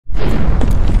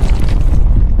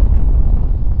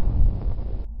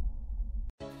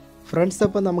Friends,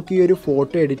 അപ്പോൾ നമുക്ക് ഈ ഒരു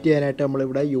ഫോട്ടോ എഡിറ്റ് ചെയ്യാനായിട്ട്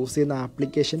നമ്മളിവിടെ യൂസ് ചെയ്യുന്ന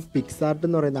ആപ്ലിക്കേഷൻ പിക്സാർട്ട്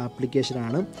എന്ന് പറയുന്ന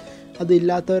ആപ്ലിക്കേഷനാണ്.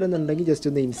 അതില്ലാത്തവരെന്നുണ്ടെങ്കിൽ ജസ്റ്റ്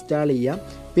ഒന്ന് ഇൻസ്റ്റാൾ ചെയ്യാം.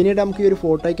 പിന്നീട് നമുക്ക് ഈ ഒരു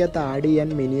ഫോട്ടോയ്ക്കകത്ത് ആഡ് ചെയ്യാൻ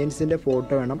മിനിയൻസിൻ്റെ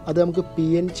ഫോട്ടോ വേണം. അത് നമുക്ക്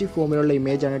PNG ഫോമിലുള്ള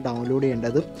ഇമേജാണ് ഡൗൺലോഡ്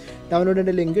ചെയ്യേണ്ടത്. ഡൗൺലോഡ്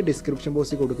ചെയ്യേണ്ട ലിങ്ക് ഡിസ്ക്രിപ്ഷൻ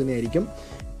ബോക്സിൽ കൊടുക്കുന്നതായിരിക്കും.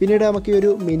 പിന്നീട് നമുക്ക് ഈ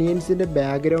ഒരു മിനിയൻസിൻ്റെ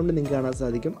ബാക്ക്ഗ്രൗണ്ട് നിങ്ങൾക്ക് കാണാൻ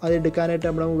സാധിക്കും. അത് എടുക്കാനായിട്ട്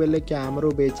നമ്മുടെ മൊബൈലിലെ ക്യാമറ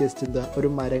ഉപയോഗിച്ച് ജസ്റ്റ്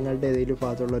ഒരു മരങ്ങളുടെ ഏതെങ്കിലും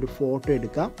ഭാഗത്തുള്ള ഒരു ഫോട്ടോ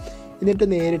എടുക്കാം. എന്നിട്ട്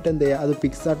നേരിട്ട് എന്ത് ചെയ്യുക, അത്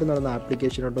പിക്സാർട്ട് എന്ന് പറയുന്ന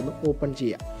ആപ്ലിക്കേഷനോട്ടൊന്ന് ഓപ്പൺ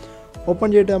ചെയ്യാം. ഓപ്പൺ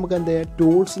ചെയ്തിട്ട് നമുക്ക് എന്ത് ചെയ്യുക,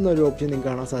 ടൂൾസ് എന്നൊരു ഓപ്ഷൻ നിങ്ങൾക്ക്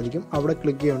കാണാൻ സാധിക്കും. അവിടെ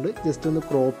ക്ലിക്ക് ചെയ്യുന്നുണ്ട് ജസ്റ്റ് ഒന്ന്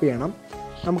ക്രോപ്പ് ചെയ്യണം.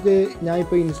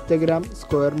 ഞാനിപ്പോൾ ഇൻസ്റ്റഗ്രാം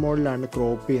സ്ക്വയർ മോഡിലാണ്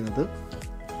ക്രോപ്പ് ചെയ്യുന്നത്.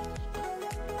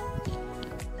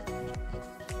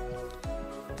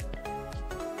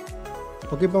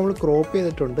 ഓക്കെ, ഇപ്പോൾ നമ്മൾ ക്രോപ്പ്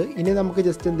ചെയ്തിട്ടുണ്ട്. ഇനി നമുക്ക്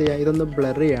ജസ്റ്റ് എന്ത് ചെയ്യാം, ഇതൊന്ന്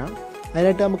ബ്ലർ ചെയ്യാം.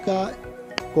 അതിനായിട്ട് നമുക്ക് ആ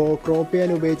ക്രോപ്പ്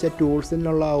ചെയ്യാൻ ഉപയോഗിച്ച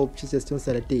ടൂൾസിനുള്ള ആ ഓപ്ഷൻ ജസ്റ്റ് ഒന്ന്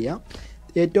സെലക്ട് ചെയ്യാം.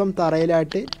 ഏറ്റവും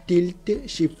തറയിലായിട്ട് ടിൽറ്റ്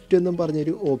ഷിഫ്റ്റ് എന്നും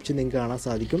പറഞ്ഞൊരു ഓപ്ഷൻ നിങ്ങൾക്ക് കാണാൻ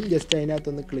സാധിക്കും. ജസ്റ്റ്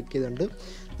അതിനകത്തൊന്ന് ക്ലിക്ക് ചെയ്തുകൊണ്ട്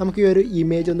നമുക്ക് ഈ ഒരു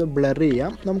ഇമേജ് ഒന്ന് ബ്ലർ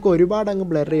ചെയ്യാം. നമുക്ക് ഒരുപാട് അങ്ങ്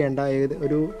ബ്ലർ ചെയ്യേണ്ട,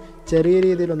 ഒരു ചെറിയ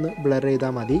രീതിയിലൊന്ന് ബ്ലർ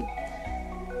ചെയ്താൽ മതി.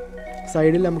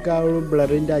 സൈഡിൽ നമുക്ക് ആ ഒരു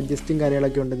ബ്ലറിൻ്റെ അഡ്ജസ്റ്റും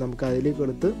കാര്യങ്ങളൊക്കെ ഉണ്ട്, നമുക്ക് അതിൽ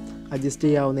കൊടുത്ത് അഡ്ജസ്റ്റ്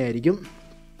ചെയ്യാവുന്നതായിരിക്കും.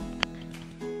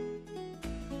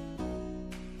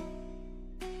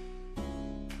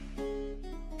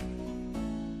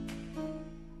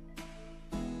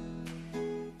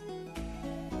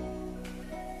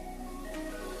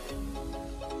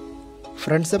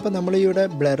 ഫ്രണ്ട്സ്, അപ്പോൾ നമ്മളിവിടെ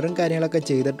ബ്ലറും കാര്യങ്ങളൊക്കെ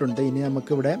ചെയ്തിട്ടുണ്ട്. ഇനി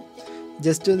നമുക്കിവിടെ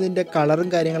ജസ്റ്റ് ഇതിൻ്റെ കളറും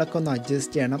കാര്യങ്ങളൊക്കെ ഒന്ന്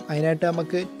അഡ്ജസ്റ്റ് ചെയ്യണം. അതിനായിട്ട്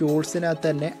നമുക്ക് ടൂൾസിനകത്ത്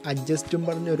തന്നെ അഡ്ജസ്റ്റും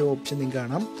പറഞ്ഞൊരു ഓപ്ഷൻ നിങ്ങൾക്ക്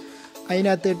കാണാം.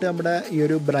 അതിനകത്തിട്ട് നമ്മുടെ ഈ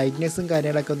ഒരു ബ്രൈറ്റ്നെസ്സും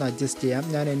കാര്യങ്ങളൊക്കെ ഒന്ന് അഡ്ജസ്റ്റ് ചെയ്യാം.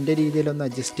 ഞാൻ എൻ്റെ രീതിയിലൊന്ന്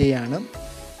അഡ്ജസ്റ്റ് ചെയ്യാണ്.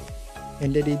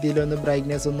 എൻ്റെ രീതിയിലൊന്ന്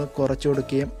ബ്രൈറ്റ്നെസ് ഒന്ന് കുറച്ച്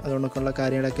കൊടുക്കുകയും അതുകൊണ്ടൊക്കെയുള്ള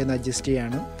കാര്യങ്ങളൊക്കെ ഒന്ന് അഡ്ജസ്റ്റ്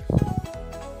ചെയ്യാണ്.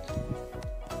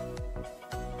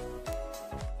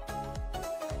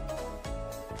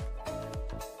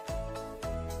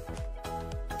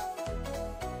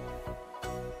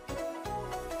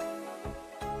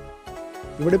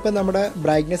 ഇവിടെ ഇപ്പോൾ നമ്മുടെ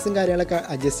ബ്രൈറ്റ്നെസ്സും കാര്യങ്ങളൊക്കെ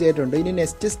അഡ്ജസ്റ്റ് ചെയ്തിട്ടുണ്ട്. ഇനി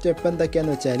നെക്സ്റ്റ് സ്റ്റെപ്പ്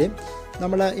എന്തൊക്കെയാണെന്ന് വെച്ചാൽ,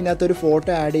 നമ്മൾ ഇതിനകത്തൊരു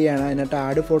ഫോട്ടോ ആഡ് ചെയ്യുകയാണ്. അതിനകത്ത്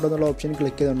ആഡ് ഫോട്ടോ എന്നുള്ള ഓപ്ഷൻ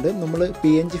ക്ലിക്ക് ചെയ്തുകൊണ്ട് നമ്മൾ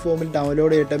PNG ഫോമിൽ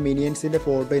ഡൗൺലോഡ് ചെയ്തിട്ട് മിനിയൻസിൻ്റെ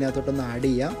ഫോട്ടോ ഇതിനകത്തോട്ടൊന്ന് ആഡ്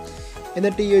ചെയ്യാം.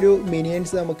 എന്നിട്ട് ഈ ഒരു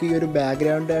മിനിയൻസ് നമുക്ക് ഈ ഒരു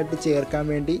ബാക്ക്ഗ്രൗണ്ടായിട്ട് ചേർക്കാൻ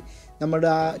വേണ്ടി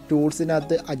നമ്മുടെ ആ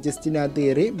ടൂൾസിനകത്ത് അഡ്ജസ്റ്റിനകത്ത്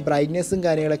കയറി ബ്രൈറ്റ്നെസ്സും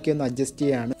കാര്യങ്ങളൊക്കെ ഒന്ന് അഡ്ജസ്റ്റ്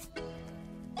ചെയ്യുകയാണ്.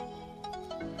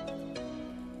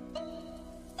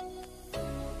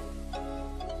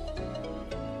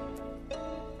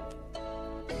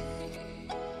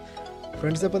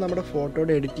 ഫ്രണ്ട്സ്, അപ്പോൾ നമ്മുടെ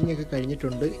ഫോട്ടോയുടെ എഡിറ്റിംഗ് ഒക്കെ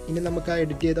കഴിഞ്ഞിട്ടുണ്ട്. ഇനി നമുക്ക് ആ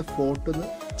എഡിറ്റ് ചെയ്ത ഫോട്ടോ ഒന്ന്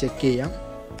ചെക്ക് ചെയ്യാം.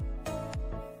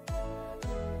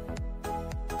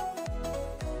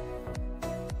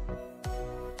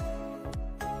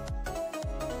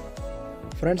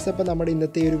 ഫ്രണ്ട്സ്, അപ്പോൾ നമ്മുടെ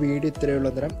ഇന്നത്തെ ഈ ഒരു വീഡിയോ ഇത്രയേ ഉള്ളൂ.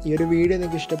 അന്നേരം ഈ ഒരു വീഡിയോ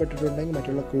നിങ്ങൾക്ക് ഇഷ്ടപ്പെട്ടിട്ടുണ്ടെങ്കിൽ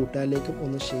മറ്റുള്ള കൂട്ടുകാരിലേക്കും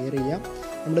ഒന്ന് ഷെയർ ചെയ്യാം.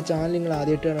 നമ്മുടെ ചാനൽ നിങ്ങൾ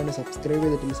ആദ്യമായിട്ടാണ് സബ്സ്ക്രൈബ്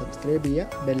ചെയ്തിട്ടില്ല, സബ്സ്ക്രൈബ്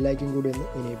ചെയ്യുക. ബെല്ലൈക്കൻ കൂടി ഒന്ന്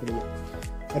എനേബിൾ ചെയ്യുക.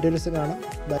 മറ്റൊരു ദിവസം കാണാം.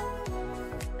 ബൈ.